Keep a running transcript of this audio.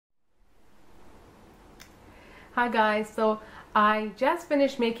Hi guys, so I just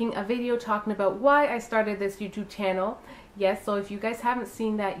finished making a video talking about why I started this YouTube channel. Yes, so if you guys haven't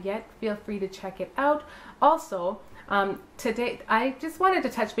seen that yet, feel free to check it out. Also, today I just wanted to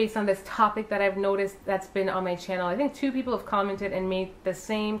touch base on this topic that I've noticed that's been on my channel. I think 2 people have commented and made the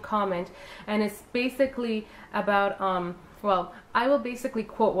same comment, and it's basically about, well, I will basically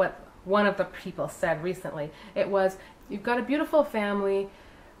quote what one of the people said recently. It was, "You've got a beautiful family,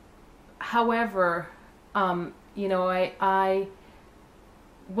 however, you know, I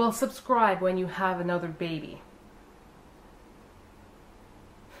will subscribe when you have another baby."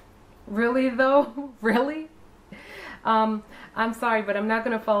 Really though? Really? I'm sorry, but I'm not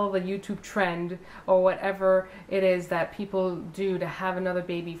going to follow the YouTube trend or whatever it is that people do to have another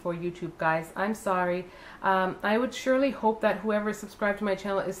baby for YouTube, guys. I'm sorry. I would surely hope that whoever is subscribed to my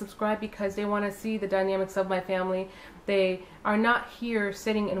channel is subscribed because they want to see the dynamics of my family. They are not here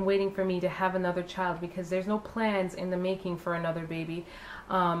sitting and waiting for me to have another child because there's no plans in the making for another baby.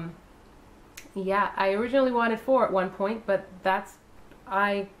 Yeah, I originally wanted 4 at one point, but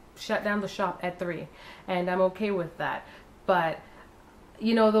I shut down the shop at 3, and I'm okay with that. But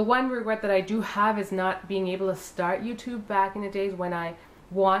you know, the one regret that I do have is not being able to start YouTube back in the days when I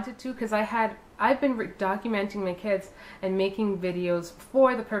wanted to, because I've been documenting my kids and making videos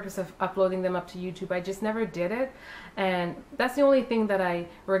for the purpose of uploading them up to YouTube. I just never did it, and that's the only thing that I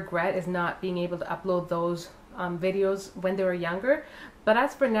regret, is not being able to upload those videos when they were younger. But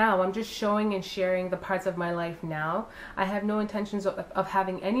as for now, I'm just showing and sharing the parts of my life now. I have no intentions of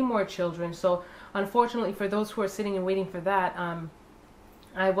having any more children, so unfortunately for those who are sitting and waiting for that,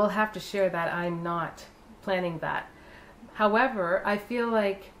 I will have to share that I'm not planning that. However, I feel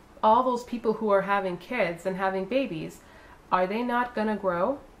like all those people who are having kids and having babies, are they not gonna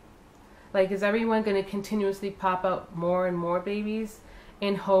grow? Like, is everyone gonna continuously pop out more and more babies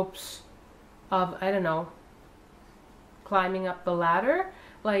in hopes of, I don't know, climbing up the ladder?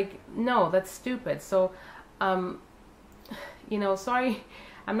 Like, no, that's stupid. So, you know, sorry,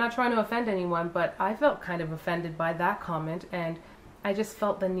 I'm not trying to offend anyone, but I felt kind of offended by that comment, and I just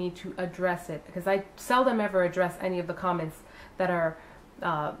felt the need to address it, because I seldom ever address any of the comments that are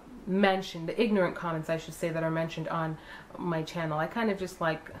mentioned, the ignorant comments, I should say, that are mentioned on my channel. I kind of just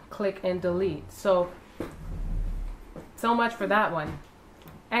like click and delete. So much for that one.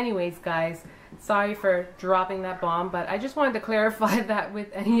 Anyways, guys, sorry for dropping that bomb, but I just wanted to clarify that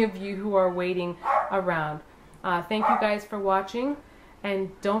with any of you who are waiting around. Thank you guys for watching,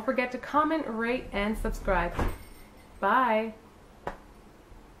 and don't forget to comment, rate, and subscribe. Bye.